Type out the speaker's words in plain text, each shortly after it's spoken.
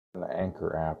the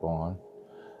Anchor app on.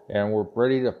 And we're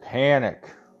ready to panic.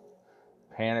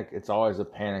 Panic, it's always a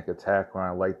panic attack when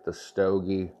I light the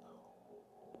stogie.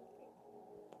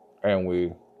 And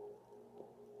we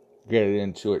get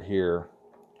into it here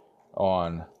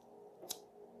on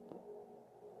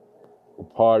the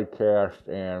podcast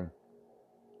and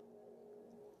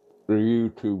the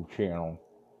YouTube channel.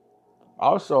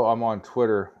 Also, I'm on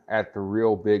Twitter at The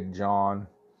Real Big John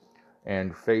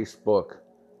and Facebook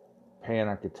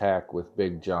Panic Attack with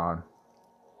Big John.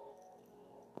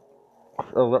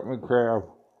 So let me grab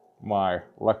my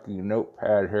lucky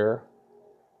notepad here.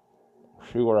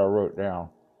 See what I wrote down.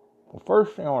 The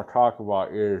first thing I want to talk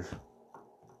about is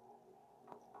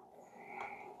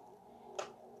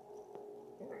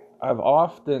I've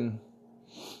often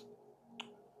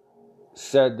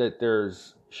said that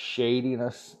there's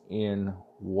shadiness in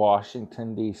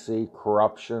Washington, D.C.,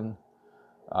 corruption.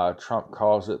 Trump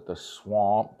calls it the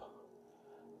swamp.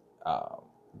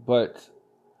 But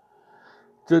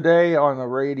today on the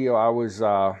radio, I was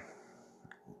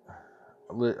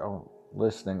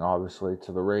listening, obviously,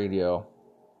 to the radio.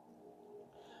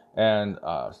 And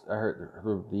I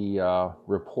heard the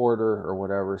reporter or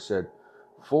whatever said,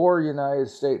 4 United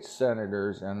States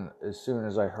senators, and as soon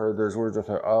as I heard those words, I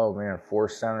thought, oh man, 4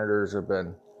 senators have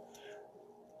been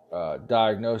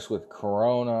diagnosed with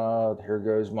corona. Here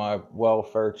goes my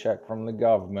welfare check from the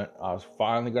government. I was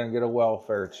finally going to get a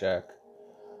welfare check.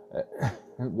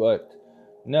 But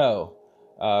no,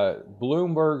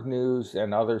 Bloomberg News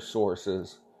and other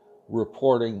sources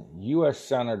reporting U.S.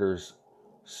 senators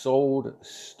sold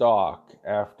stock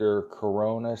after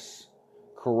coronavirus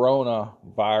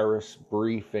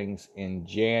briefings in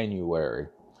January.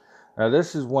 Now,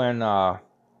 this is when,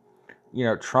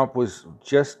 Trump was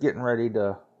just getting ready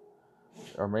to,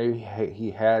 or maybe he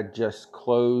had just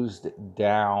closed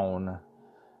down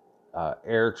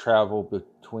air travel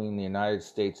between the United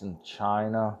States and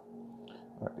China.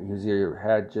 Because he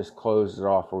had just closed it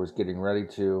off or was getting ready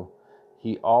to.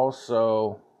 He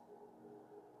also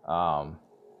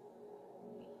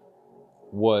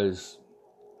was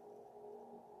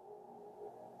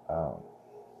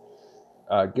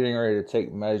getting ready to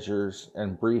take measures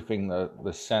and briefing the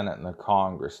Senate and the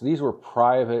Congress. These were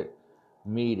private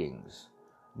meetings.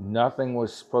 Nothing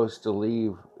was supposed to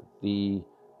leave the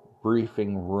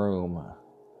briefing room.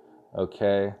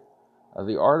 Okay?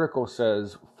 The article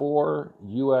says 4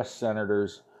 U.S.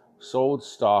 senators sold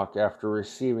stock after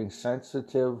receiving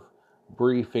sensitive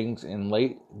briefings in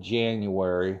late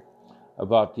January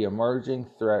about the emerging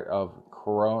threat of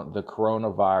the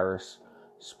coronavirus,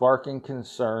 sparking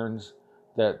concerns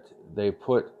that they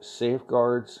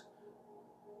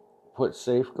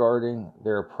safeguarding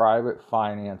their private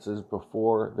finances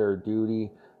before their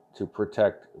duty to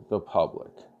protect the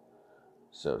public.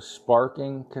 So,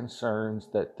 sparking concerns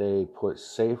that they put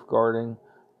safeguarding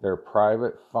their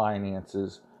private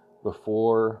finances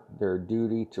before their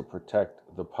duty to protect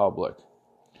the public.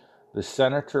 The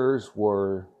senators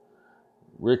were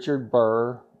Richard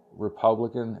Burr,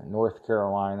 Republican, North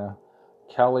Carolina,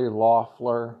 Kelly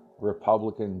Loeffler,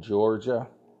 Republican, Georgia.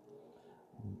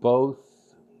 Both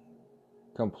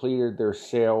completed their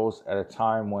sales at a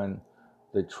time when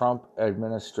the Trump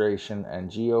administration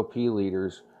and GOP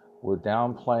leaders were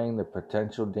downplaying the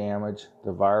potential damage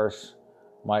the virus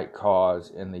might cause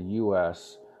in the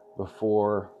U.S.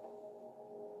 before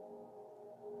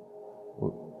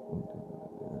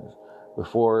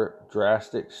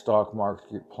drastic stock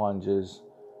market plunges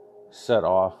were set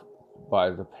off by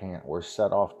the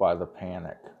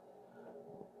panic.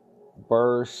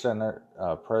 Burr,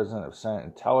 President of Senate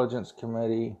Intelligence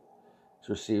Committee,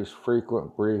 receives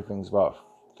frequent briefings about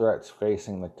threats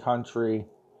facing the country.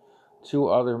 2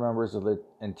 other members of the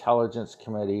Intelligence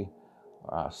Committee,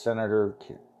 Senator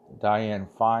Dianne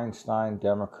Feinstein,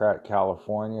 Democrat,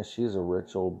 California. She's a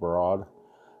rich old broad.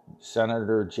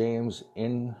 Senator James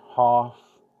Inhofe,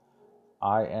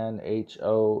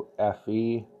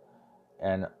 Inhofe,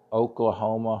 an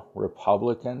Oklahoma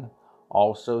Republican,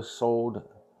 also sold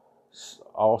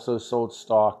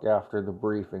stock after the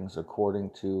briefings,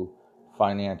 according to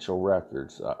financial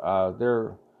records.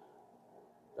 Their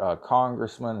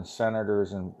congressmen and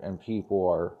senators and people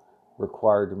are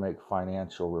required to make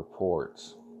financial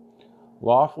reports.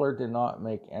 Loeffler did not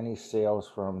make any sales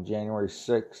from January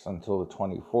 6th until the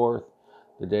 24th,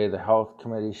 the day the health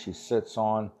committee she sits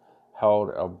on held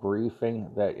a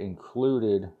briefing that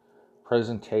included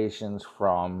presentations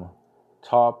from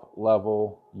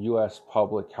top-level U.S.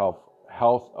 public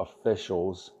health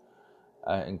officials,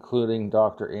 including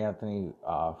Dr. Anthony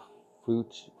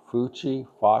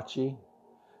Fauci,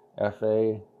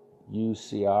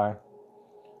 F-A-U-C-I,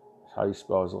 that's how you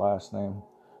spell his last name,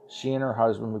 She and her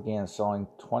husband began selling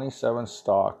 27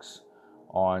 stocks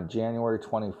on January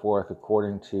 24th,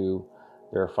 according to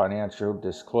their financial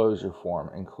disclosure form,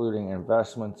 including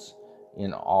investments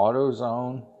in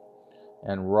AutoZone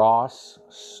and Ross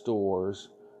stores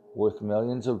worth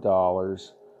millions of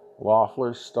dollars.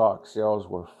 Loeffler's stock sales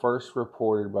were first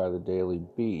reported by the Daily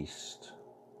Beast.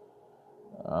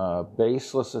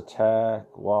 Baseless attack.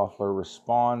 Loeffler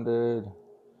responded.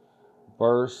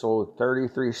 Burr sold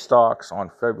 33 stocks on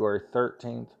February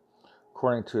 13th,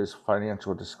 according to his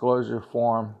financial disclosure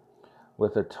form,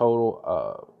 with a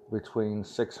total between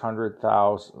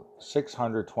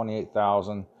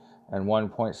 628,000 and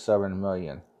 1.7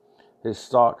 million. His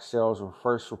stock sales were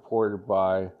first reported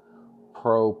by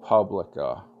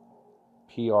ProPublica,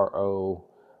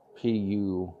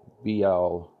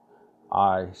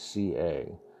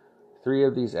 ProPublica. 3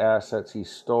 of these assets he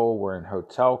stole were in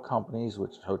hotel companies,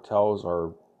 which hotels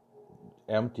are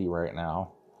empty right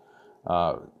now.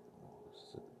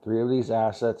 3 of these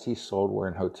assets he sold were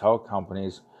in hotel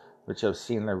companies, which have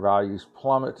seen their values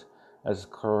plummet as the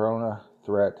corona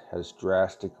threat has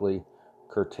drastically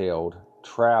curtailed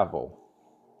travel.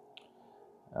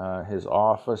 His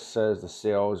office says the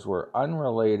sales were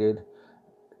unrelated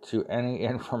to any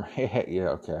information. Yeah,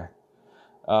 okay.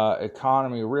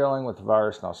 Economy reeling with the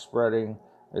virus now spreading,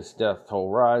 its death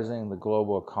toll rising, the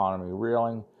global economy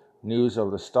reeling. News of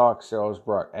the stock sales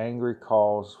brought angry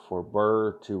calls for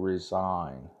Burr to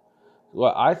resign.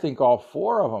 Well, I think all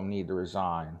 4 of them need to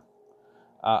resign.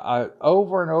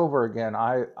 Over and over again,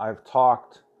 I've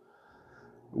talked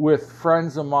with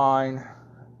friends of mine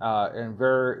and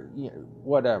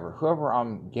whoever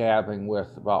I'm gabbing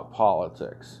with about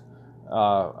politics.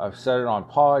 I've said it on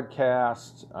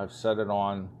podcasts. I've said it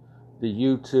on the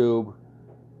YouTube.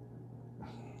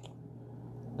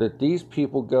 That these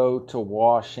people go to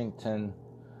Washington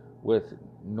with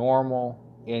normal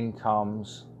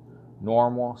incomes,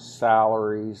 normal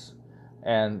salaries,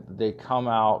 and they come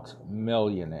out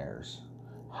millionaires.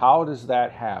 How does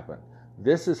that happen?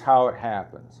 This is how it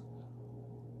happens.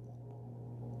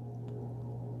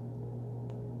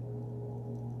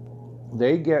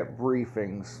 They get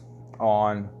briefings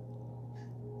on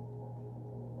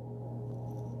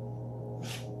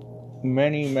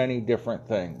many, many different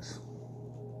things,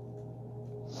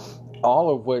 all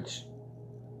of which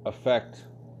affect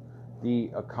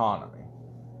the economy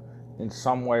in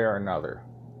some way or another.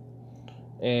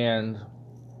 And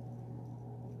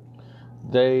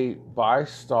they buy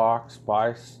stocks,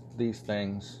 buy these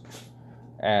things,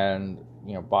 and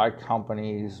buy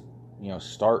companies,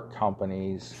 start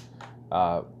companies.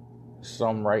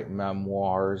 Some write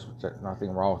memoirs. There's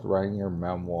nothing wrong with writing your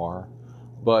memoir,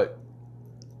 but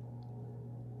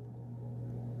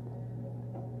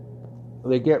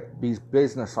they get these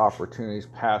business opportunities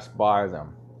passed by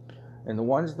them. And the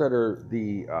ones that are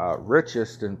the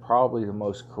richest and probably the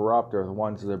most corrupt are the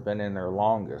ones that have been in there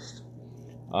longest.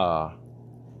 I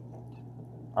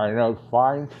know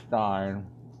Feinstein,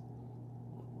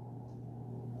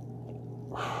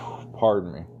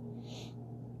 pardon me,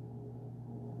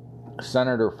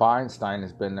 Senator Feinstein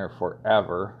has been there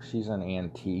forever. She's an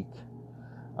antique.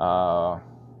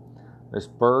 This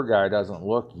Burr guy doesn't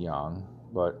look young,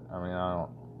 but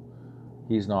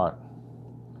he's not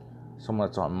someone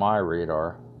that's on my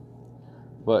radar.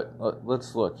 But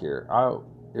let's look here.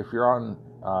 If you're on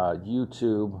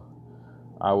YouTube,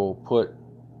 I will put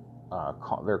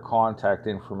their contact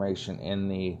information in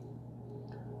the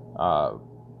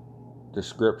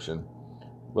description.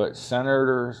 But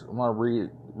senators, I'm going to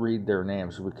read their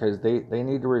names because they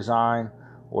need to resign,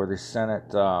 or the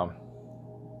Senate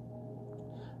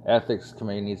Ethics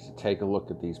Committee needs to take a look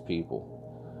at these people.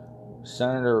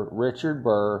 Senator Richard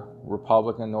Burr,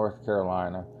 Republican, North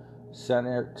Carolina.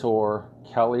 Senator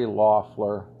Kelly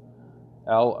Loeffler,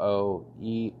 Loeffler,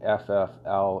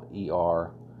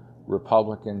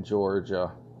 Republican,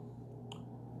 Georgia.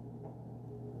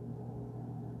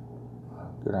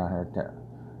 Go down here.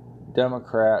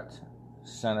 Democrat,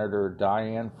 Senator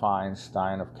Dianne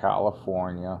Feinstein of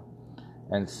California,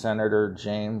 and Senator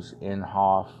James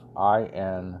Inhofe,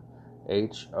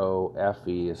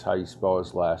 Inhofe is how you spell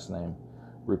his last name,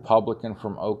 Republican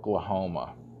from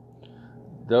Oklahoma.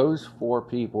 Those 4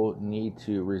 people need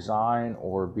to resign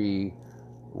or be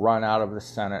run out of the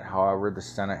Senate, however the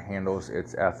Senate handles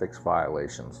its ethics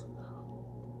violations.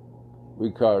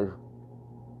 Because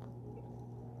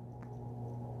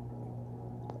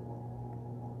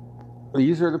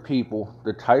these are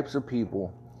the types of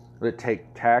people that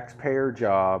take taxpayer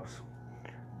jobs.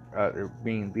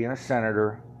 Being a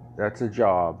senator, that's a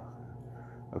job.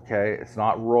 Okay, it's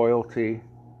not royalty.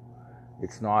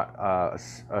 It's not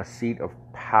a seat of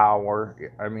power.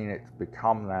 I mean, it's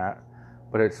become that,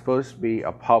 but it's supposed to be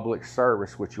a public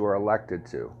service which you are elected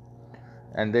to.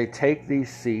 And they take these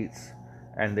seats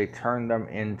and they turn them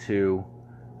into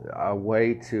a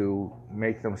way to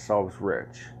make themselves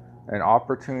rich. And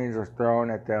opportunities are thrown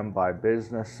at them by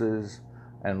businesses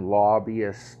and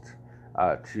lobbyists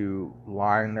to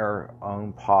line their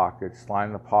own pockets,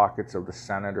 line the pockets of the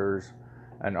senators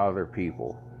and other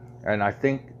people. And I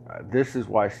think this is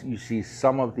why you see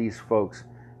some of these folks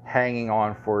hanging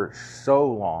on for so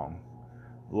long,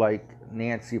 like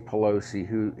Nancy Pelosi,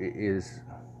 who is,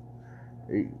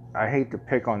 I hate to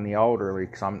pick on the elderly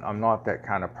because I'm not that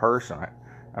kind of person.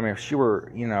 I mean, if she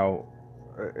were,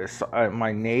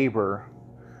 my neighbor,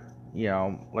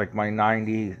 like my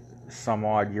 90 some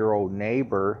odd year old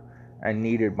neighbor and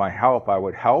needed my help, I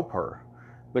would help her.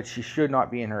 But she should not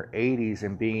be in her 80s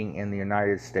and being in the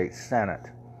United States Senate.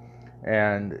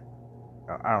 And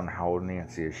I don't know how old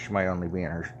Nancy is. She might only be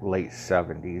in her late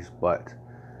 70s, but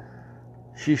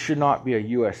she should not be a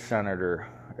U.S. Senator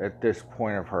at this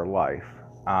point of her life.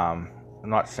 I'm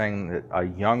not saying that a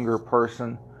younger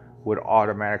person would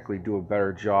automatically do a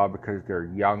better job because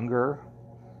they're younger,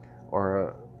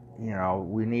 or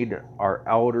we need our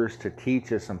elders to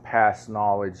teach us and pass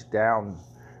knowledge down,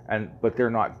 but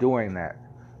they're not doing that.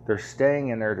 They're staying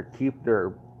in there to keep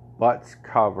their butts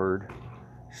covered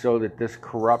so that this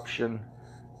corruption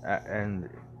and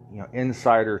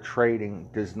insider trading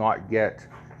does not get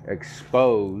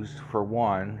exposed, for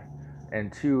one,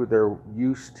 and two, they're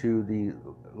used to the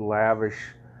lavish,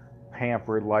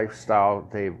 pampered lifestyle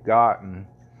they've gotten,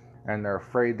 and they're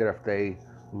afraid that if they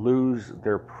lose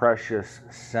their precious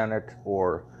Senate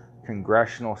or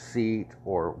congressional seat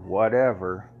or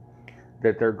whatever,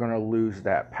 that they're going to lose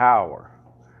that power.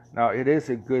 Now, it is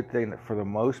a good thing that for the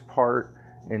most part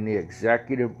in the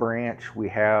executive branch we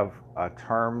have a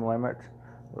term limit.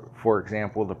 For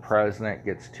example, the president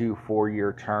gets 2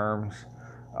 4-year terms.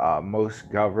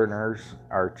 Most governors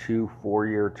are 2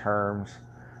 4-year terms.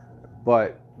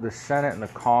 But the Senate and the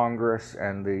Congress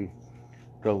and the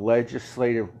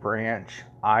legislative branch,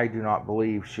 I do not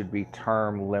believe should be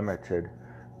term limited,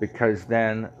 because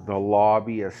then the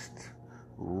lobbyists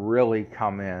really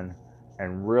come in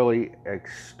and really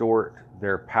extort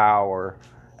their power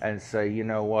and say,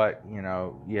 you're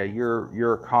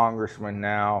a congressman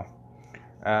now.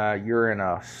 You're in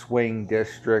a swing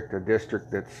district, a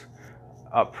district that's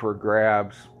up for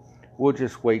grabs. We'll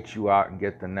just wait you out and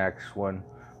get the next one.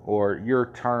 Or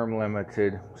you're term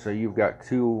limited, so you've got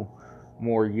 2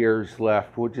 more years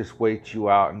left. We'll just wait you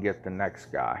out and get the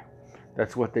next guy.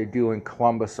 That's what they do in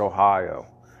Columbus, Ohio.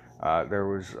 There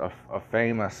was a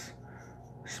famous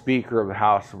Speaker of the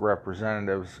House of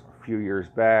Representatives a few years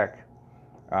back.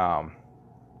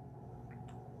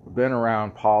 Been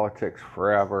around politics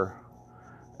forever.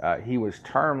 He was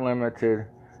term limited,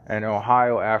 and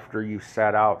Ohio, after you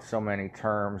sat out so many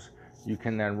terms, you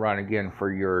can then run again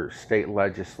for your state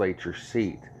legislature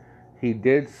seat. He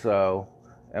did so,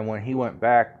 and when he went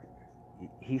back,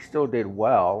 he still did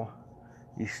well.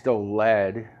 He still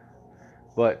led,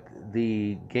 but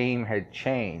the game had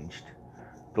changed.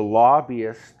 The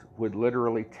lobbyist would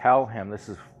literally tell him, this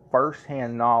is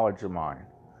firsthand knowledge of mine,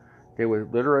 they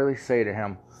would literally say to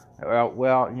him,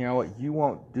 well, you know what, you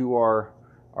won't do our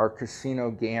casino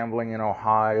gambling in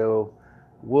Ohio.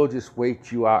 We'll just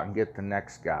wait you out and get the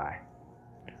next guy.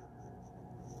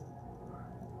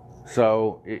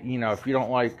 So, if you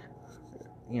don't like,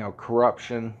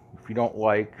 corruption, if you don't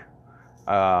like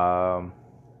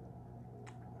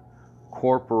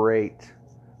corporate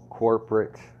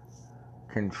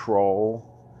control,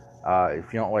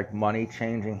 if you don't like money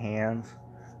changing hands,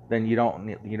 then you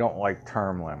don't like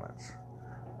term limits.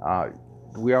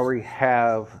 We already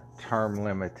have term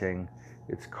limiting.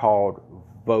 It's called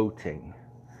voting,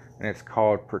 and it's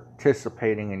called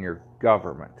participating in your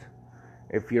government.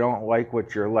 If you don't like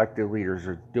what your elected leaders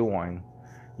are doing,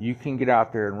 you can get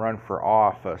out there and run for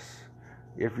office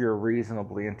if you're a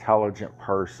reasonably intelligent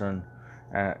person,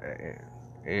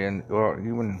 and well,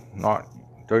 even not,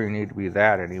 don't even need to be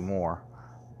that anymore.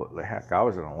 What the heck, I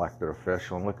was an elected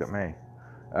official, and look at me.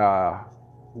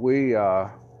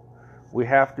 We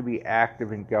have to be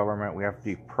active in government. We have to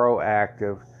be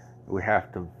proactive. We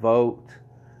have to vote,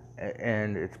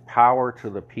 and it's power to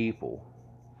the people.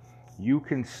 You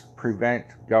can prevent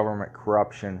government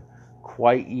corruption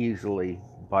quite easily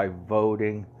by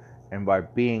voting and by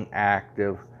being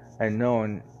active and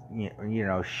knowing,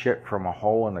 shit from a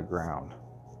hole in the ground.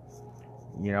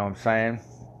 You know what I'm saying?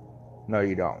 No,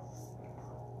 you don't.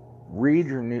 Read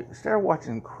your news. Instead of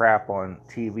watching crap on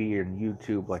TV and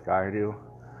YouTube like I do,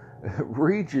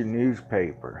 read your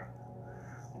newspaper.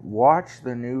 watch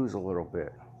the news a little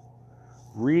bit.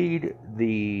 Read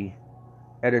the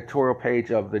editorial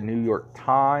page of the New York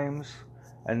Times,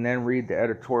 and then read the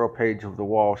editorial page of the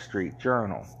Wall Street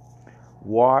Journal.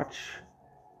 Watch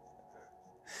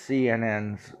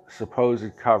CNN's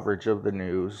supposed coverage of the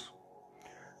news,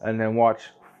 and then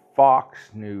watch Fox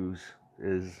News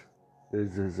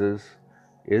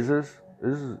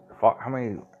how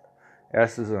many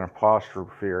S's and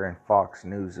apostrophe are in Fox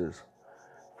News's?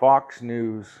 Fox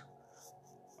News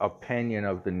opinion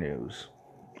of the news.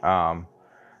 And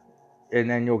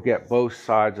then you'll get both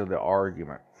sides of the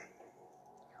argument.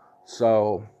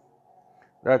 So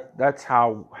that's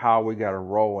how we got to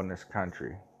roll in this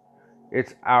country.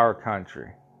 It's our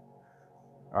country.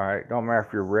 All right, don't matter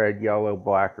if you're red, yellow,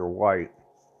 black, or white.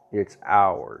 It's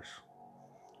ours.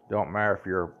 Don't matter if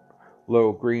you're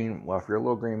little green. Well, if you're a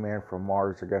little green man from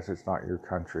Mars, I guess it's not your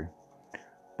country.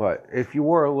 But if you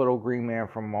were a little green man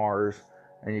from Mars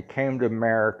and you came to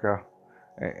America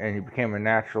and you became a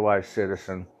naturalized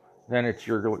citizen, then it's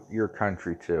your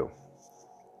country too.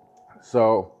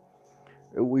 So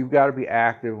we've got to be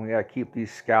active. We got to keep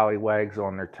these scallywags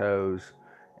on their toes,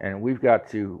 and we've got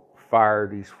to fire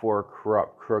these 4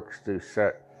 corrupt crooks to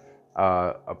set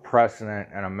a precedent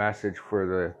and a message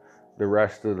for the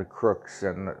rest of the crooks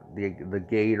and the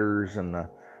gators and the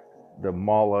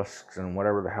mollusks and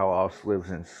whatever the hell else lives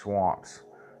in swamps.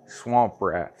 Swamp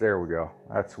rats, there we go.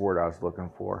 That's the word I was looking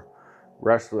for.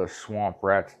 Rest of the swamp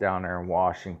rats down there in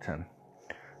Washington.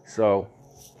 So,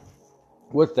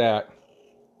 with that,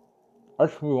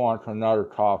 let's move on to another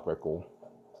topical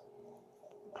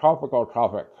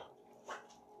topic.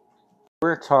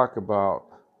 We're going to talk about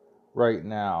right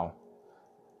now.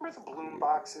 Remember the balloon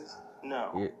boxes?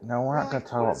 No. No, we're not going to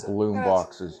talk about balloon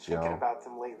boxes, Joe. Thinking about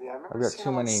them lately. I remember I've got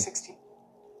too many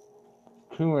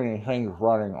things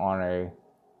running on a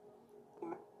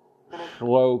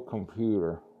slow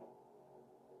computer.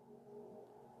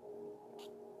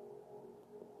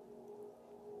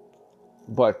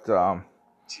 But 2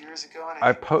 years ago,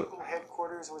 and Google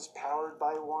headquarters was powered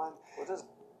by one.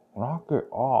 Knock it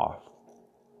off.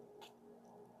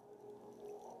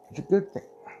 It's a good thing.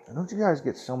 Don't you guys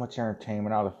get so much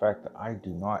entertainment out of the fact that I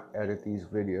do not edit these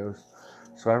videos?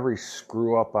 So every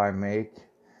screw up I make,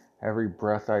 every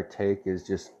breath I take is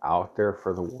just out there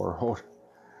for the world.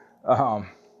 I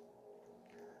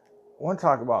want to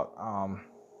talk about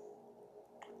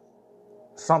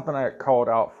something I called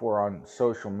out for on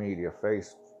social media,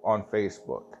 on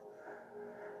Facebook.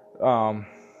 And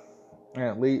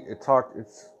at least it's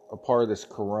a part of this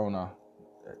Corona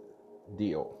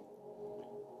deal.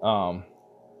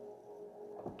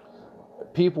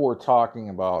 People were talking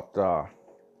about,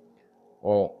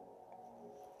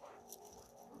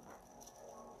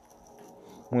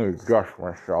 let me adjust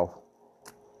myself.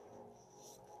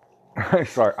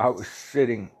 Sorry, I was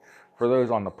sitting, for those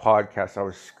on the podcast, I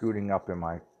was scooting up in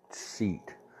my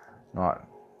seat, not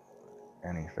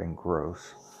anything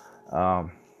gross. A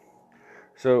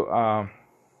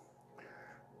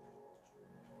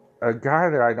guy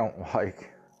that I don't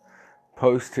like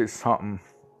posted something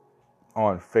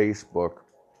on Facebook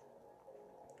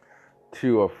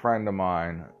to a friend of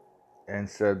mine and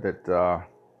said that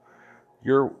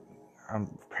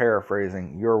I'm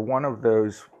paraphrasing, you're one of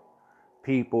those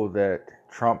people that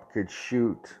Trump could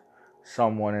shoot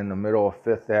someone in the middle of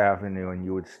Fifth Avenue and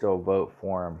you would still vote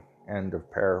for him. End of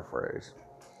paraphrase.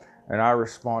 And I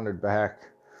responded back,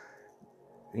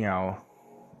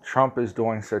 Trump is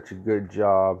doing such a good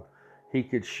job. He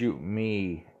could shoot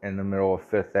me in the middle of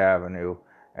Fifth Avenue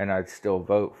and I'd still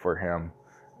vote for him.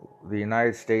 The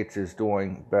United States is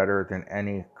doing better than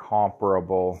any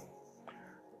comparable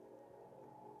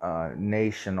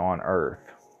nation on earth.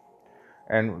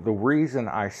 And the reason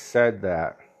I said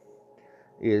that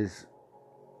is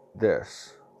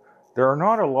this. There are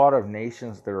not a lot of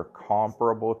nations that are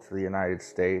comparable to the United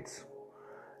States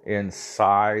in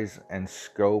size and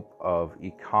scope of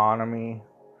economy,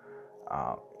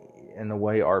 in the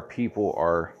way our people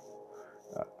are,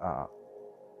 how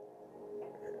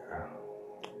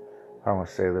do I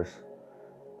say this?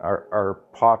 Our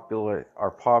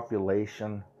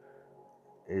population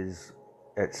is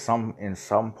in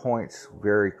some points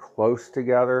very close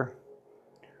together,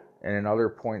 and in other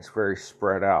points very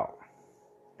spread out.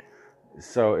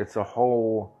 So it's a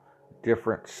whole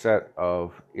different set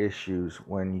of issues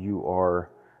when you are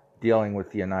dealing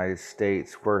with the United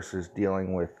States versus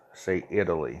dealing with, say,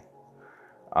 Italy.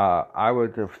 I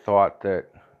would have thought that,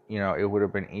 it would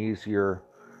have been easier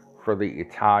for the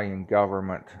Italian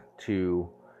government to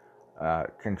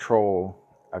control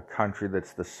a country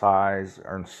that's the size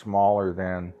or smaller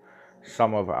than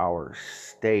some of our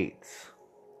states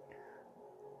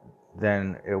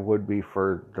than it would be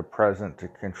for the president to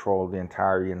control the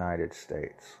entire United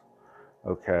States.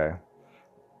 Okay.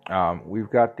 We've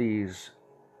got these,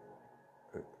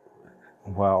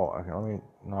 well, okay, let me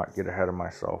not get ahead of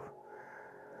myself.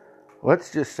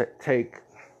 Let's just take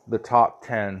the top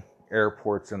 10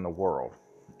 airports in the world.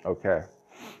 Okay.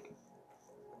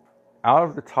 Out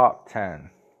of the top 10,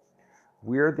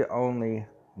 we're the only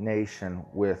nation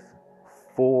with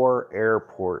 4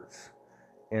 airports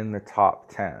in the top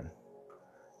 10.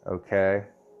 Okay?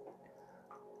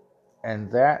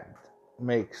 And that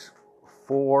makes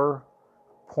 4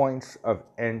 points of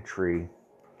entry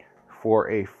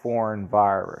for a foreign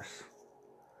virus.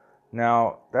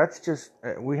 Now, that's just,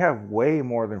 we have way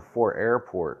more than 4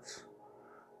 airports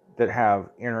that have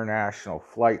international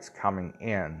flights coming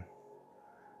in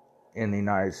the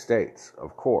United States,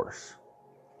 of course.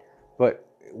 But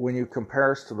when you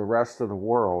compare us to the rest of the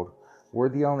world, we're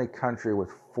the only country with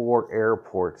 4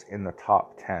 airports in the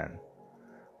top 10.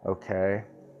 Okay?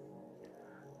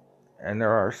 And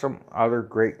there are some other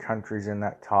great countries in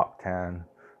that top 10.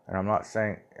 And I'm not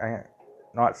saying like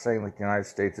the United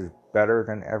States is better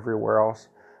than everywhere else.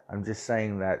 I'm just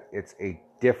saying that it's a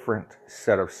different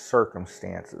set of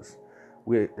circumstances.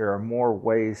 There are more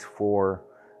ways for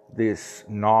this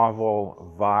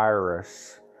novel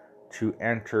virus to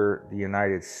enter the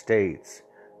United States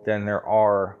than there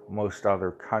are most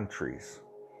other countries.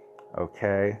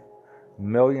 Okay?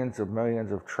 Millions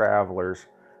of travelers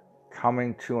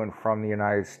coming to and from the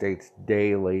United States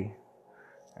daily,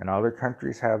 and other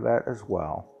countries have that as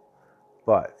well.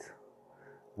 But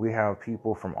we have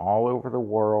people from all over the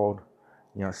world.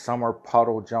 You know, some are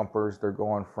puddle jumpers. They're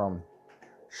going from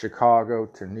Chicago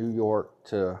to New York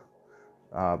to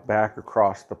back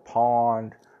across the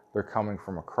pond. They're coming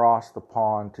from across the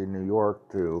pond to New York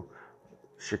to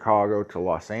Chicago to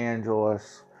Los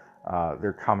Angeles.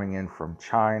 They're coming in from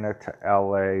China to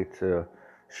LA to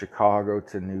Chicago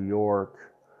to New York.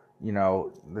 You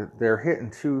know, they're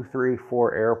hitting 2, 3,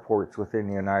 4 airports within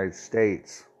the United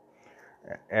States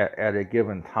at a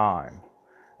given time.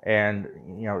 And,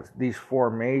 you know, these 4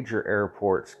 major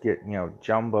airports get, you know,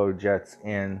 jumbo jets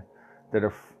in that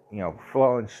are, you know,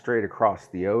 flowing straight across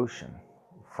the ocean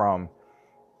from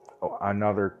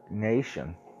another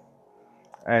nation.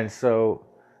 And so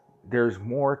there's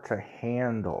more to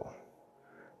handle.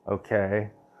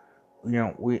 Okay? You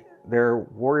know, they're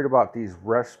worried about these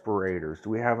respirators. Do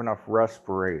we have enough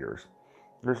respirators?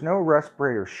 There's no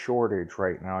respirator shortage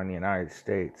right now in the United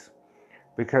States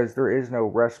because there is no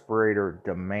respirator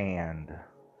demand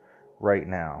right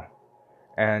now.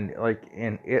 And like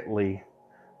in Italy,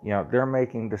 you know, they're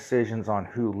making decisions on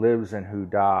who lives and who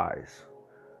dies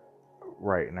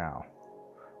right now.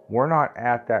 We're not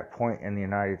at that point in the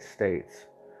United States.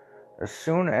 As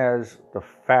soon as the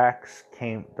facts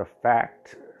came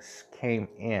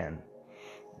in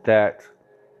that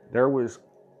there was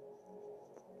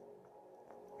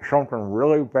something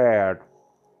really bad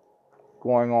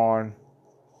going on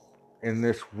in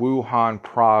this Wuhan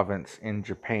province in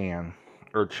Japan,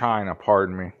 or China,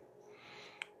 pardon me,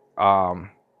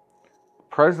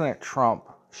 President Trump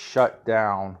shut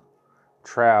down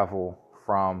travel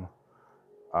from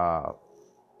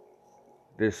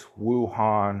this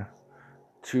Wuhan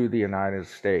to the United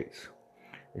States.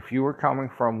 If you were coming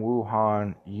from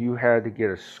Wuhan, you had to get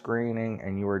a screening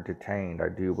and you were detained, I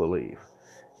do believe.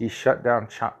 He shut down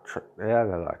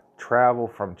travel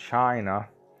from China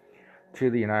to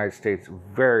the United States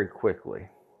very quickly.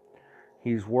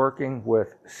 He's working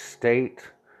with state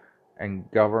and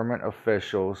government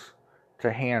officials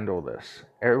to handle this.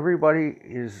 Everybody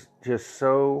is just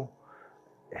so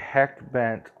heck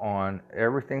bent on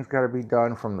everything's got to be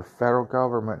done from the federal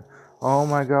government. Oh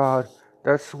my God,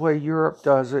 that's the way Europe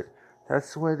does it.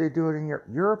 That's the way they do it in Europe.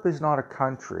 Europe is not a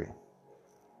country.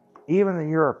 Even the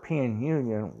European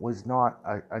Union was not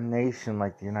a nation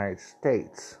like the United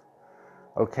States.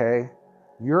 Okay?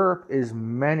 Europe is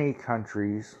many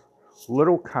countries,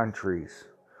 little countries,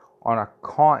 on a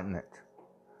continent.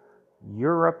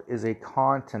 Europe is a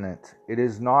continent. It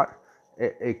is not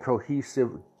a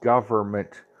cohesive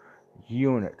government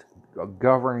unit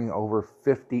governing over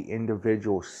 50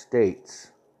 individual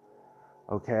states.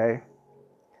 Okay?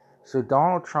 So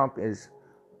Donald Trump is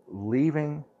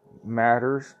leaving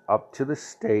matters up to the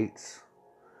states.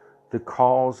 The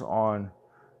calls on,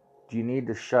 do you need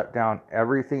to shut down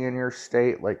everything in your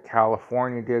state like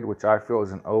California did, which I feel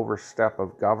is an overstep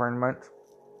of government?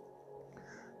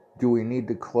 Do we need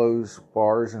to close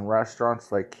bars and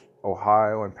restaurants like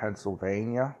Ohio and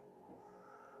Pennsylvania?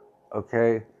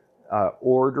 Okay,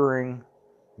 ordering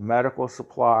medical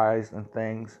supplies and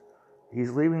things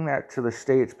he's leaving that to the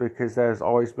states because that has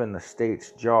always been the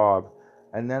state's job.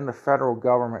 And then the federal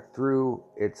government, through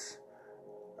its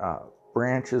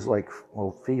branches like,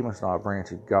 well, FEMA's not a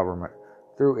branch of government,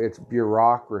 through its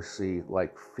bureaucracy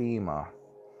like FEMA,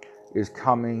 is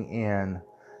coming in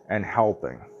and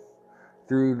helping.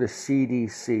 Through the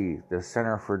CDC, the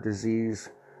Center for Disease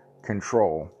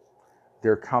Control,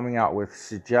 they're coming out with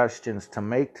suggestions to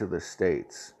make to the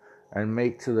states and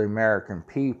make to the American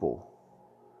people.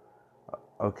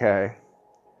 Okay?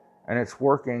 And it's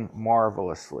working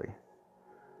marvelously.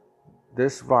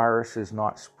 This virus is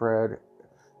not spread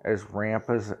as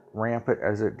rampant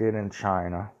as it did in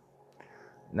China.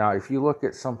 Now, if you look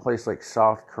at some place like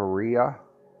South Korea,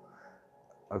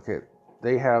 okay,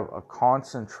 they have a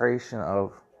concentration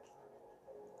of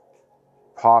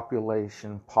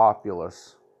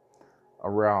populace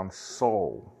around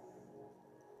Seoul.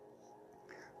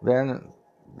 Then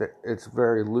it's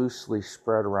very loosely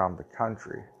spread around the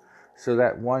country. So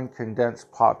that one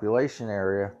condensed population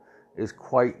area is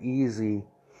quite easy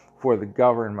for the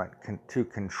government to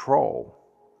control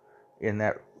in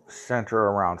that center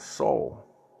around Seoul.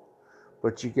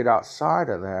 But you get outside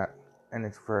of that, and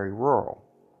it's very rural.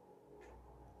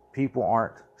 People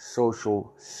aren't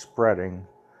social spreading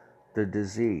the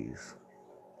disease.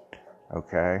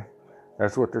 Okay?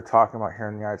 That's what they're talking about here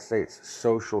in the United States.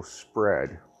 Social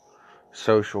spread.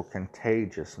 Social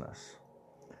contagiousness.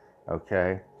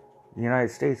 Okay? In the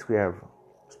United States, we have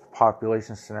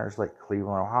population centers like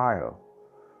Cleveland, Ohio.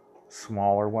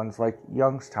 Smaller ones like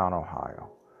Youngstown, Ohio.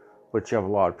 But you have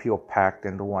a lot of people packed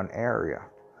into one area.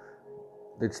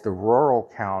 It's the rural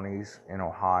counties in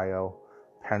Ohio,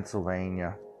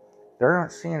 Pennsylvania. They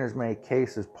aren't seeing as many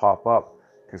cases pop up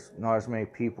because not as many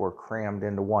people are crammed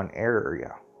into one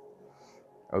area.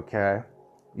 Okay?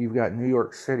 You've got New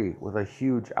York City with a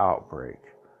huge outbreak.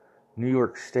 New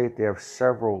York State, they have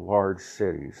several large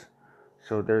cities.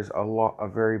 So there's a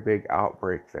very big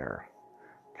outbreak there.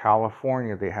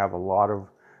 California, they have a lot of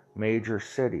major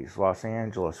cities. Los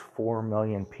Angeles, 4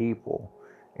 million people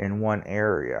in one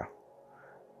area.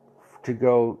 To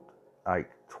go like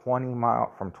 20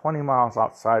 miles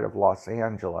outside of Los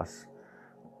Angeles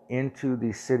into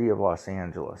the city of Los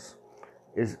Angeles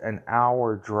is an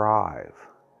hour drive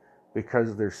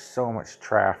because there's so much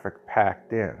traffic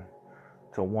packed in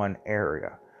to one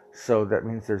area. So that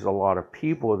means there's a lot of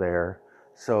people there.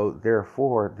 So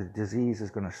therefore, the disease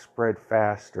is going to spread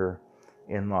faster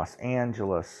in Los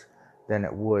Angeles than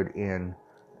it would in,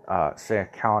 say, a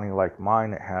county like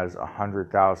mine that has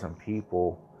 100,000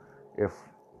 people, if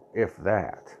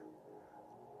that.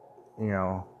 You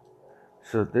know,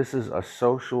 so this is a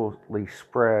socially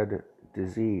spread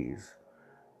disease.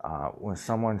 When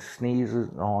someone sneezes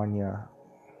on you,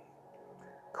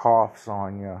 coughs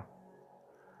on you,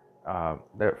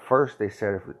 at first they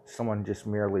said if someone just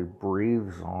merely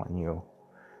breathes on you,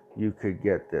 you could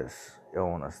get this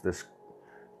illness, this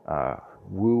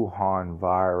Wuhan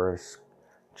virus,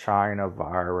 China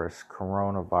virus,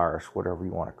 coronavirus, whatever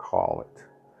you want to call it.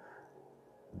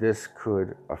 This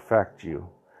could affect you,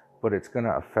 but it's going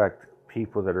to affect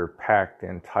people that are packed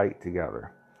in tight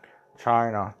together.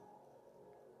 China,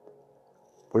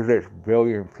 with its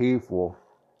billion people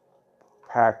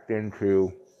packed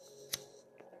into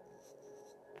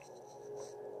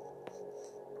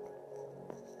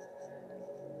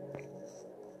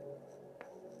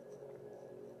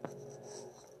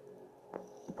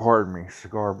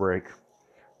cigar break,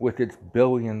 with its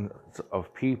billions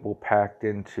of people packed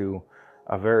into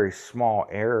a very small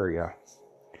area,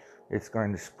 it's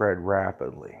going to spread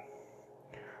rapidly.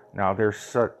 Now, their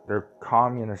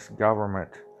communist government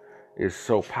is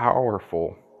so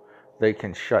powerful, they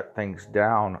can shut things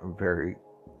down very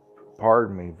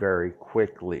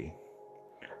quickly.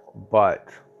 But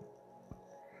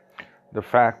the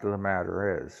fact of the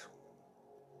matter is,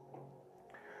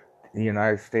 the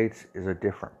United States is a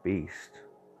different beast.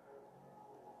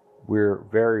 We're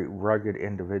very rugged,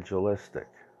 individualistic.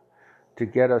 To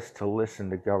get us to listen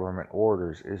to government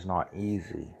orders is not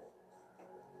easy.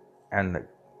 And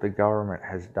the government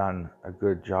has done a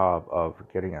good job of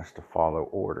getting us to follow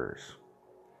orders.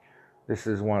 This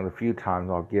is one of the few times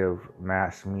I'll give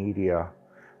mass media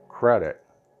credit.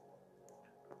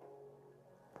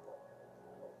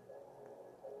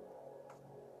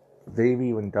 They've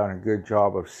even done a good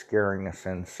job of scaring us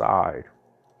inside.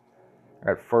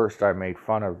 At first I made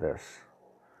fun of this,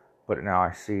 but now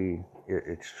I see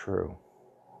it's true.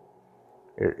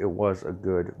 It was a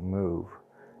good move,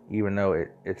 even though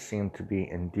it seemed to be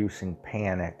inducing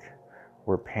panic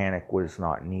where panic was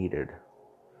not needed.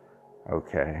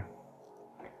 Okay.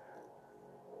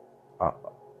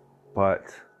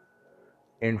 But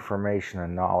information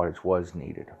and knowledge was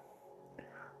needed.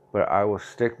 But I will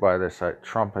stick by this.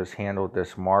 Trump has handled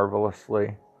this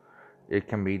marvelously. It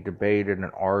can be debated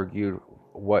and argued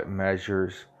what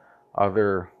measures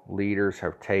other leaders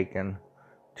have taken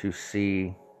to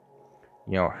see,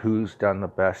 who's done the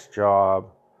best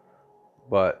job.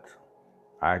 But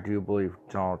I do believe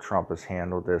Donald Trump has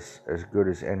handled this as good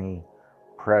as any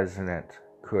president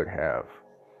could have,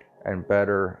 and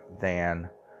better than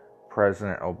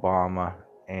President Obama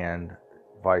and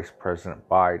Vice President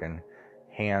Biden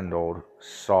handled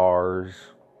SARS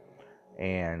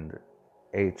and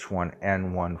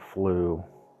H1N1 flu.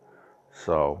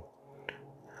 So,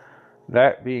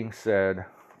 that being said,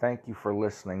 thank you for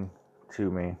listening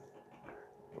to me.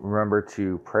 Remember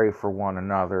to pray for one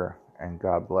another, and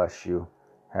God bless you.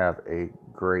 Have a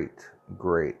great,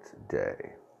 great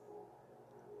day.